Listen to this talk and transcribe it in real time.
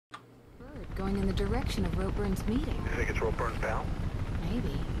going in the direction of Ropeburn's meeting. You think it's Ropeburn's pal?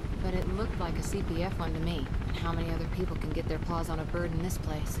 Maybe, but it looked like a CPF one to me. And how many other people can get their paws on a bird in this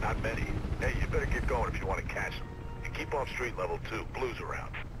place? Not many. Hey, you better get going if you want to catch them. And keep off street level 2. Blue's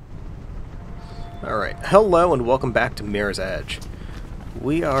around. Alright, hello and welcome back to Mirror's Edge.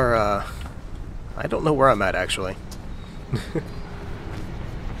 We are, I don't know where I'm at, actually.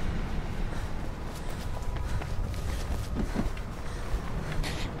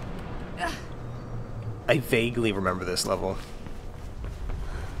 I vaguely remember this level.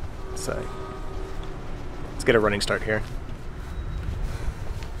 So, let's get a running start here.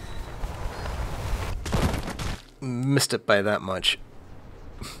 Missed it by that much.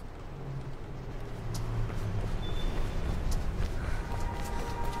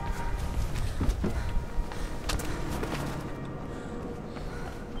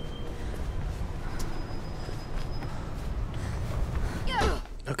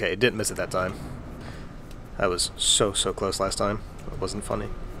 Okay, didn't miss it that time. I was so close last time. It wasn't funny.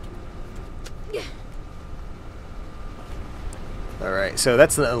 Alright, so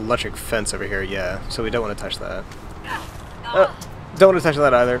that's an electric fence over here, yeah. So we don't want to touch that. Don't want to touch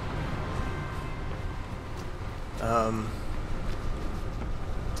that either.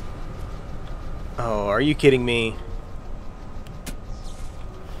 Oh, are you kidding me?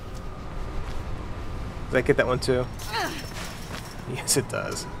 Did I get that one too? Yes, it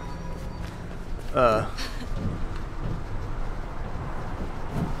does.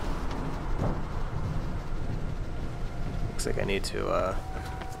 Looks like I need to,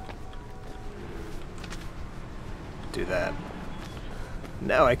 do that.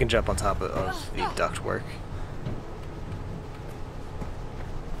 Now I can jump on top of the ductwork.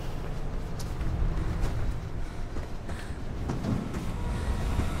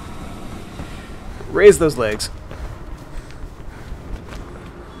 Raise those legs.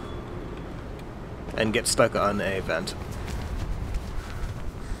 And get stuck on a vent.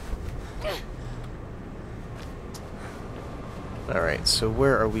 Alright, so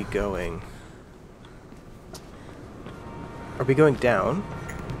where are we going? Are we going down?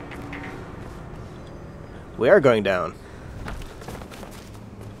 We are going down.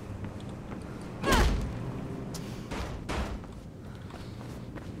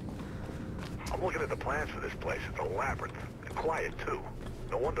 I'm looking at the plans for this place. It's a labyrinth. And quiet, too.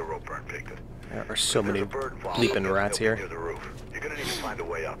 No wonder Ropeburn picked it. There are so many bleeping bleeping rats here. Near the roof. You're gonna need to find a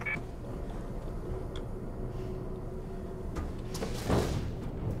way up.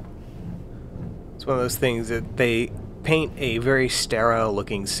 It's one of those things that they paint a very sterile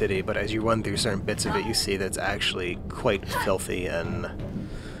looking city, but as you run through certain bits of it you see that's actually quite filthy and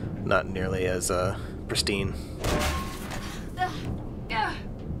not nearly as pristine.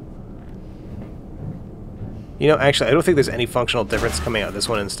 You know, actually, I don't think there's any functional difference coming out of this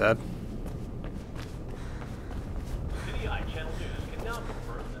one instead.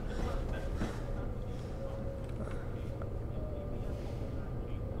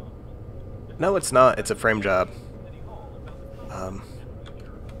 No, it's not. It's a frame job.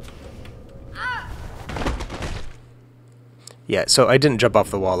 Yeah, so I didn't jump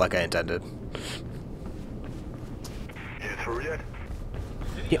off the wall like I intended. You through yet?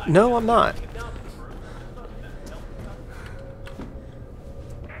 Yeah, no, I'm not.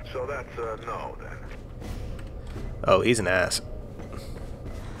 So that's no, then. Oh, he's an ass.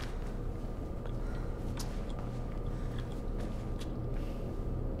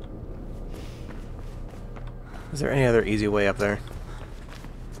 Is there any other easy way up there?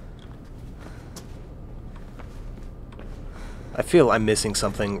 I feel I'm missing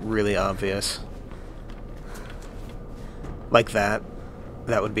something really obvious. Like that.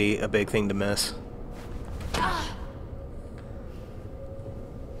 That would be a big thing to miss.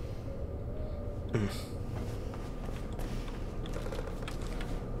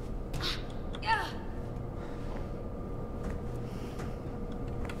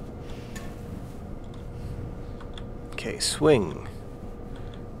 Okay, swing.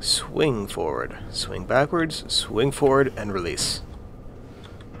 Swing forward. Swing backwards, swing forward, and release.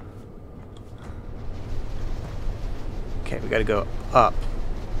 Okay, we gotta go up.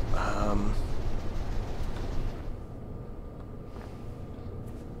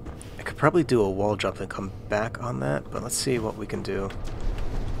 I could probably do a wall jump and come back on that, but let's see what we can do.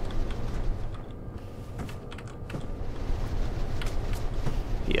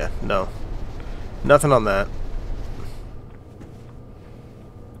 Yeah, no. Nothing on that.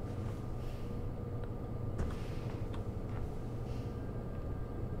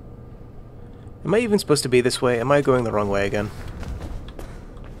 Am I even supposed to be this way? Am I going the wrong way again?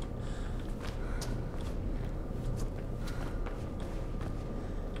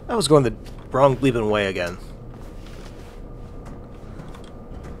 I was going the wrong bleeping way again.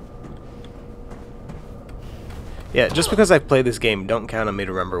 Yeah, just because I've played this game, don't count on me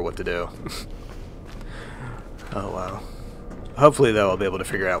to remember what to do. Oh, wow. Hopefully, though, I'll be able to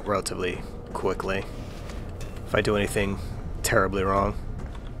figure it out relatively quickly if I do anything terribly wrong.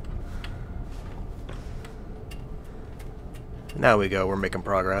 Now we go, we're making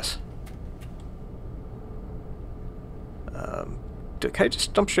progress. Can I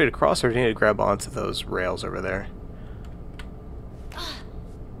just jump straight across, or do you need to grab onto those rails over there?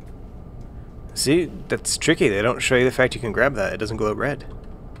 See, that's tricky. They don't show you the fact you can grab that. It doesn't glow red.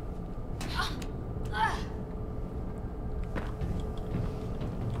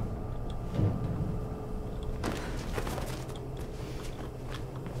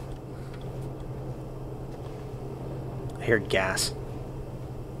 I hear gas.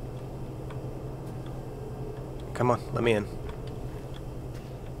 Come on, let me in.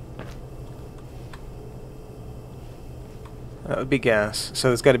 That would be gas. So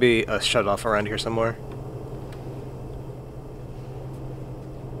there's got to be a shut-off around here somewhere.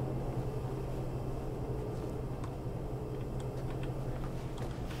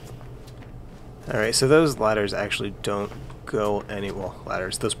 Alright, so those ladders actually don't go well,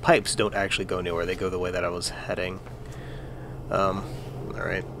 ladders. Those pipes don't actually go anywhere. They go the way that I was heading.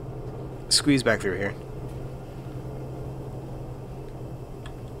 Alright. Squeeze back through here.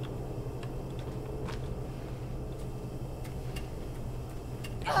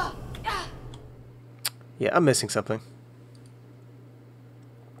 Yeah, I'm missing something.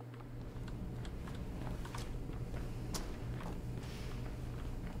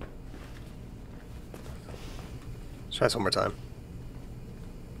 Let's try this one more time.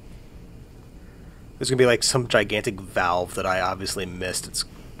 There's gonna be like some gigantic valve that I obviously missed. It's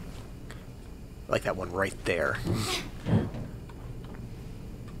like that one right there.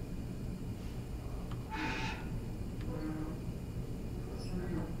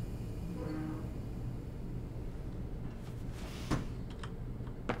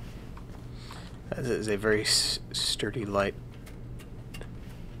 That is a very sturdy light.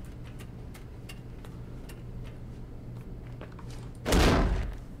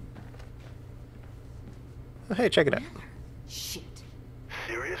 Oh, hey, check it out. Shit.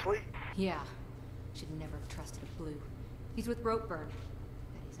 Seriously? Yeah. Should never have trusted a blue. He's with Ropeburn.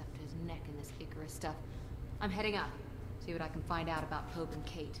 Bet he's up to his neck in this Icarus stuff. I'm heading up. See what I can find out about Pope and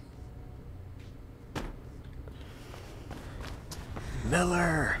Kate.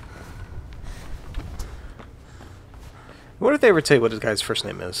 Miller! I wonder if they ever tell you what this guy's first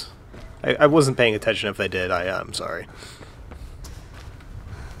name is. I wasn't paying attention. If they did, I'm sorry.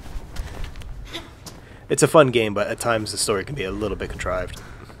 It's a fun game, but at times the story can be a little bit contrived.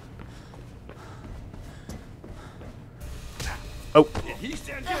 Oh! Did he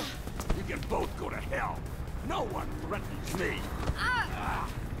send you? You can both go to hell. No one threatens me.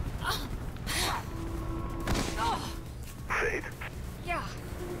 Fate. Yeah,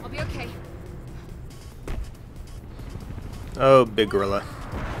 I'll be okay. Oh, big gorilla.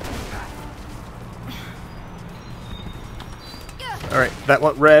 Alright, that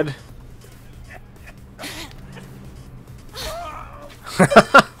went red.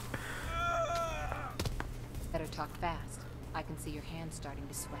 Better talk fast. I can see your hands starting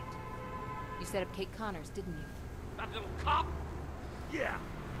to sweat. You set up Kate Connors, didn't you? That little cop? Yeah.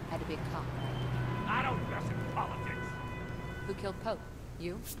 Had to be a cop, right? I don't mess in politics. Who killed Pope?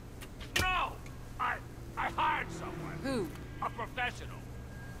 You? No! I hired someone. Who? A professional.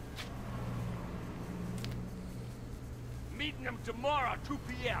 Meeting him tomorrow, 2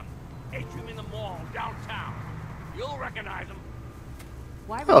 p.m. Atrium in the mall, downtown. You'll recognize him.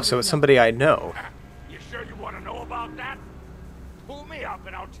 Why Oh, so it's somebody I know. You sure you want to know about that? Pull me up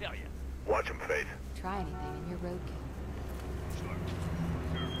and I'll tell you. Watch him, Faith. Try anything in your roadkill.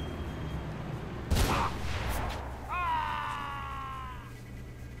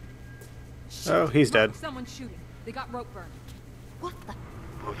 Sure. Oh, he's dead. Someone's shooting. They got Ropeburn. What the?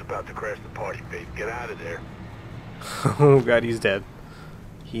 Who's about to crash the party, Faith? Get out of there. Oh god, he's dead.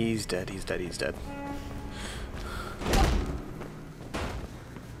 He's dead, he's dead, he's dead.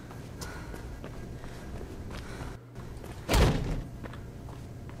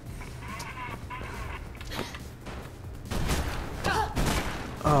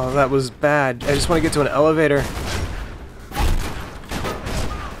 Oh, that was bad. I just want to get to an elevator.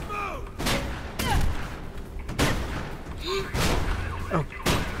 Oh.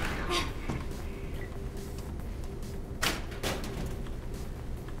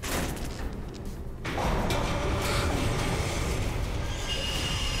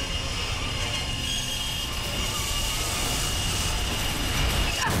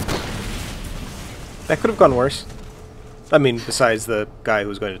 That could have gone worse. I mean, besides the guy who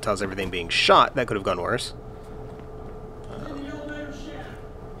was going to tell us everything being shot, that could have gone worse.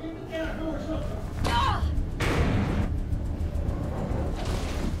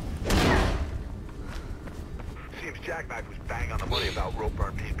 Seems Jackknife was bang on the money about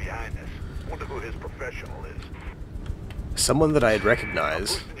Ropeburn being behind this. Wonder who his professional is. Someone that I had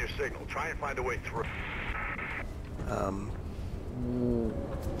recognized. Boosting your signal. Try and find a way through.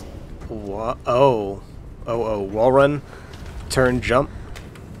 What? Oh. Wall run, turn, jump.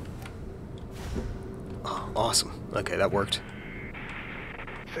 Oh, awesome. Okay, that worked.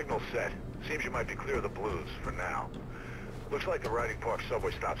 Signal set. Seems you might be clear of the blues for now. Looks like the Riding Park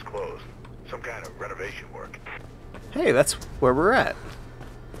subway stop's closed. Some kind of renovation work. Hey, that's where we're at.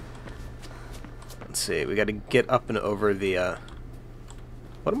 Let's see, we gotta get up and over the,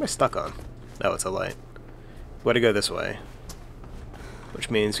 what am I stuck on? Oh, it's a light. We gotta go this way. Which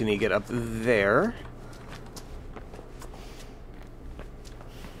means we need to get up there.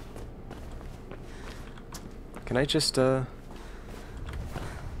 Can I just, yeah,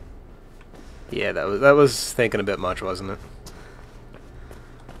 that was thinking a bit much, wasn't it?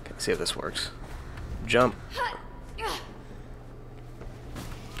 Okay, let's see if this works. Jump.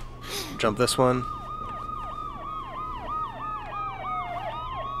 Jump this one.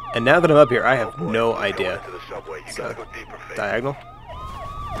 And now that I'm up here, I have no idea. So, diagonal.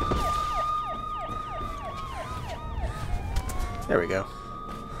 There we go.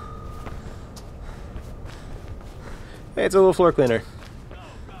 Hey, it's a little floor cleaner.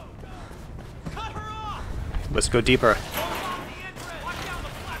 Let's go deeper.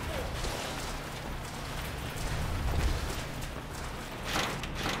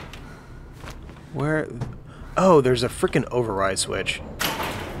 Where? Oh, there's a frickin' override switch.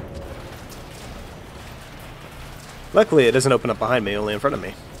 Luckily, it doesn't open up behind me, only in front of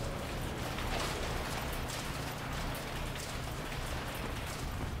me.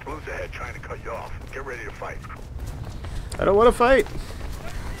 Blue's ahead trying to cut you off. Get ready to fight. I don't want to fight.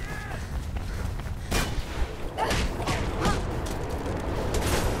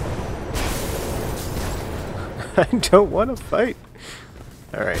 I don't want to fight.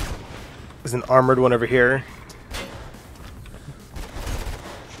 Alright. There's an armored one over here.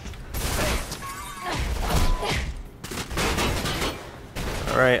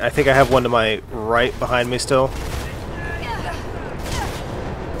 Alright, I think I have one to my right behind me still.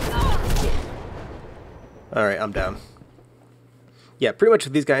 Alright, I'm down. Yeah, pretty much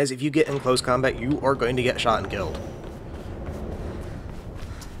with these guys, if you get in close combat, you are going to get shot and killed.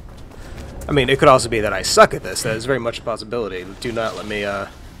 I mean, it could also be that I suck at this. That is very much a possibility. Do not let me,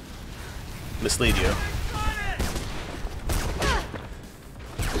 mislead you.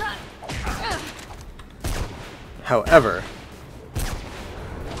 However...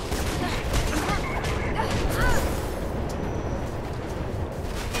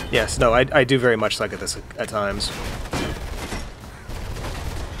 Yes, no, I do very much suck at this at times.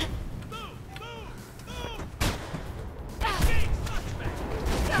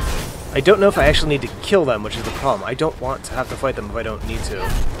 I don't know if I actually need to kill them, which is the problem. I don't want to have to fight them if I don't need to.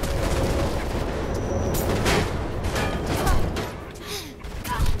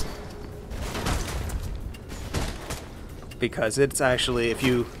 Because it's actually, if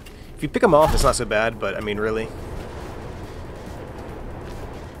you pick them off, it's not so bad, but I mean, really.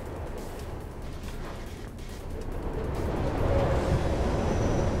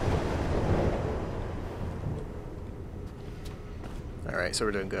 Alright, so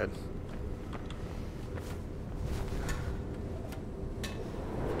we're doing good.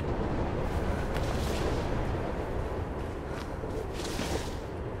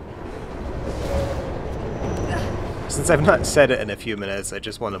 Since I've not said it in a few minutes, I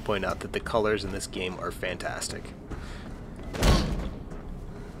just want to point out that the colors in this game are fantastic.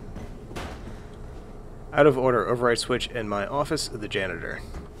 Out of order, override switch in my office, the janitor.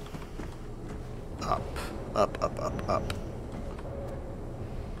 Up, up, up, up, up.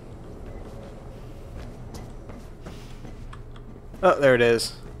 Oh, there it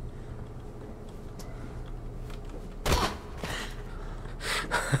is.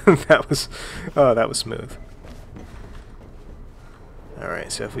 that was smooth.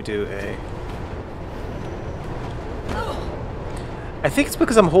 Alright, so if we do a... I think it's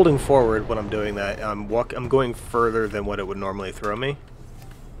because I'm holding forward when I'm doing that. I'm going further than what it would normally throw me.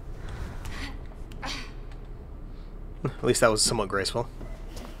 At least that was somewhat graceful.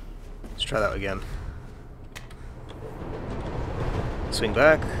 Let's try that again. Swing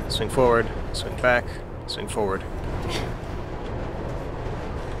back, swing forward, swing back, swing forward.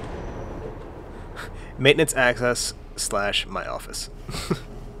 Maintenance access / my office.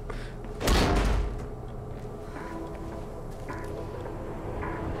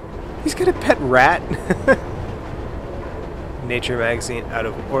 He's got a pet rat. Nature magazine out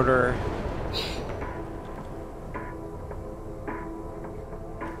of order.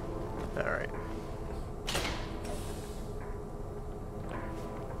 Alright.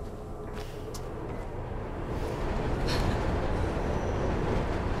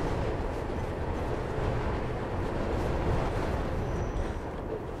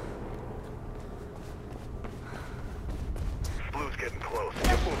 Blue's getting close.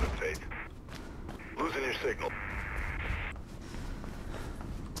 Get moving, Faith. Losing your signal.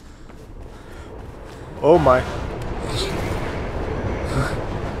 Oh my.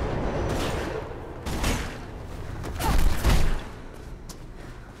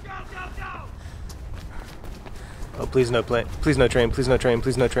 Oh, please no plane. Please no train. Please no train.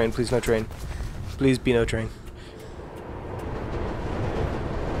 Please no train. Please no train. Please be no train.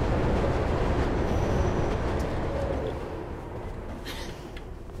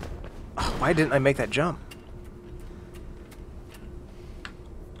 Oh, why didn't I make that jump?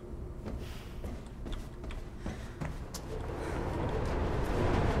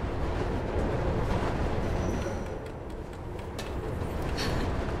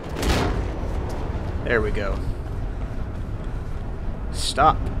 There we go.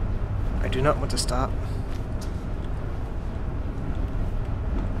 Stop. I do not want to stop.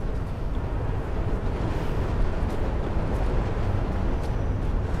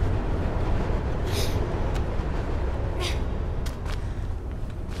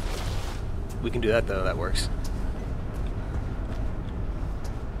 We can do that though, that works.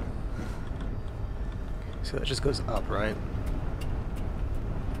 So that just goes up, right?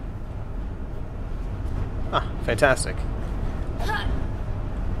 Ah, fantastic.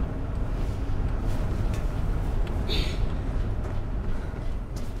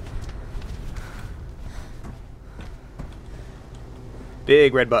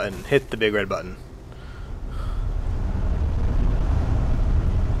 Big red button. Hit the big red button.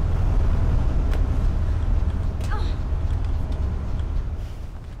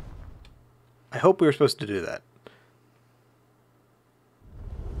 I hope we were supposed to do that.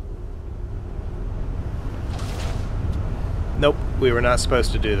 Nope, we were not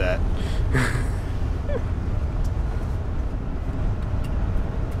supposed to do that.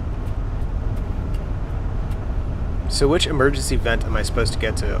 So which emergency vent am I supposed to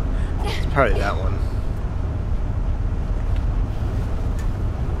get to? It's probably that one.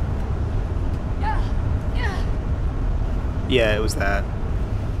 Yeah, it was that.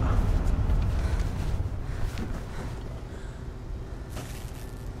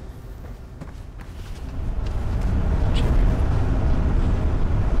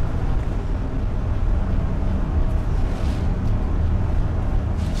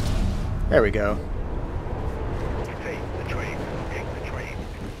 There we go. Take the train. Take the train.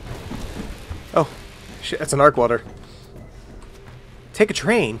 Oh, shit, that's an arc welder. Take a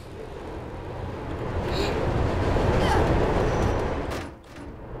train?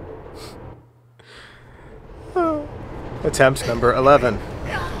 Oh. Attempt number 11.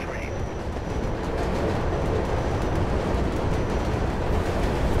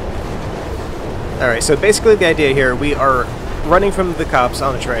 Alright, so basically the idea here, we are running from the cops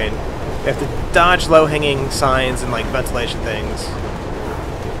on a train. We have to dodge low-hanging signs and like ventilation things.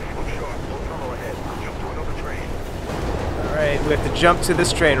 Alright, we have to jump to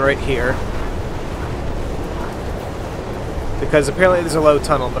this train right here. Because apparently there's a low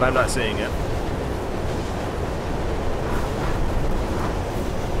tunnel, but I'm not seeing it.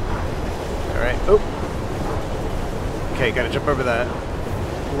 Alright, oh. Okay, gotta jump over that.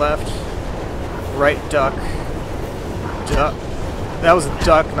 Left, right duck. Duck. That was a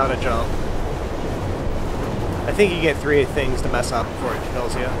duck, not a jump. I think you get 3 things to mess up before it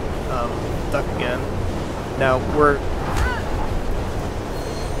kills you. Duck again. Now, we're...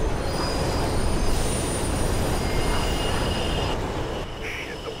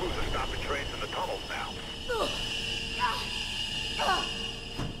 Shit, the Blues are stopping trains in the tunnels now.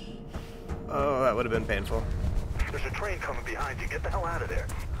 Oh, that would have been painful. There's a train coming behind you. Get the hell out of there.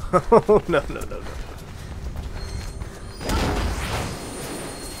 Oh, no, no, no, no.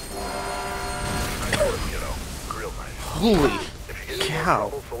 Holy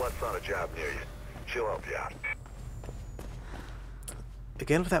cow. Celeste's on a job near you. She'll help you out.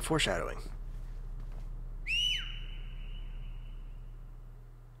 Again with that foreshadowing.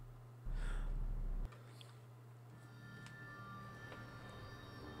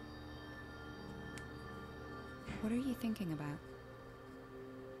 What are you thinking about?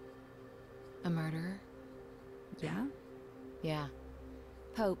 A murderer? Yeah? Yeah.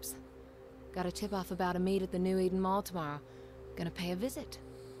 Pope's. Got a tip-off about a meet at the New Eden Mall tomorrow. Gonna pay a visit.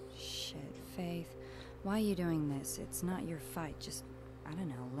 Shit, Faith. Why are you doing this? It's not your fight. Just, I don't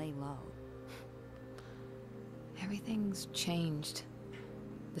know, lay low. Everything's changed.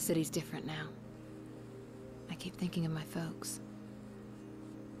 The city's different now. I keep thinking of my folks.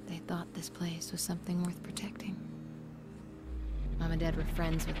 They thought this place was something worth protecting. Mom and Dad were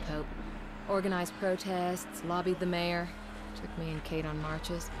friends with Pope. Organized protests, lobbied the mayor, took me and Kate on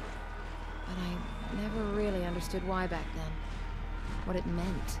marches. But I never really understood why back then. What it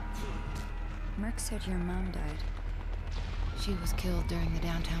meant. Merc said your mom died. She was killed during the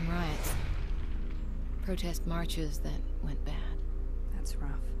downtown riots. Protest marches that went bad. That's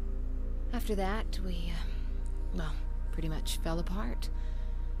rough. After that, we, well, pretty much fell apart.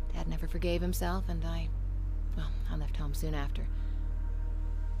 Dad never forgave himself, and I left home soon after.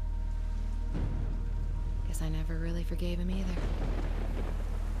 Guess I never really forgave him either.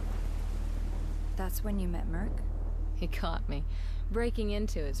 That's when you met Merc? He caught me, breaking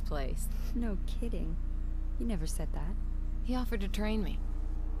into his place. No kidding. You never said that. He offered to train me.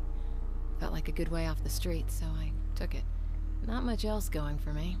 Felt like a good way off the streets, so I took it. Not much else going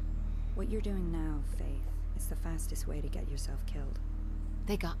for me. What you're doing now, Faith, is the fastest way to get yourself killed.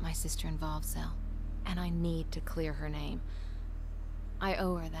 They got my sister involved, Sel, and I need to clear her name. I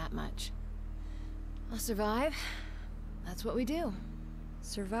owe her that much. I'll survive. That's what we do.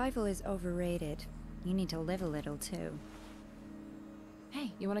 Survival is overrated. You need to live a little, too.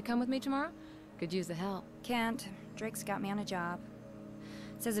 Hey, you want to come with me tomorrow? Could use the help. Can't. Drake's got me on a job.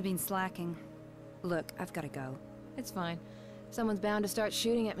 Says I've been slacking. Look, I've gotta go. It's fine. Someone's bound to start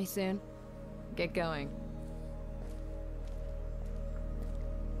shooting at me soon. Get going.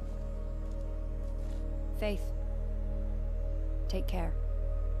 Faith. Take care.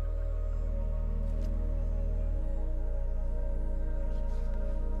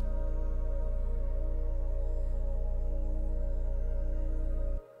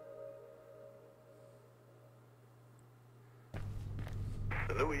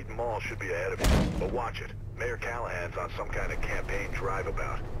 The New Eden Mall should be ahead of you, but watch it. Mayor Callahan's on some kind of campaign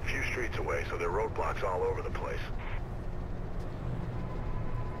drive-about. A few streets away, so there are roadblocks all over the place.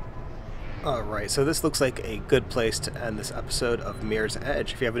 Alright, so this looks like a good place to end this episode of Mirror's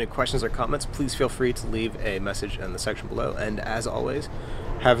Edge. If you have any questions or comments, please feel free to leave a message in the section below. And as always,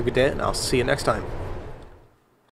 have a good day, and I'll see you next time.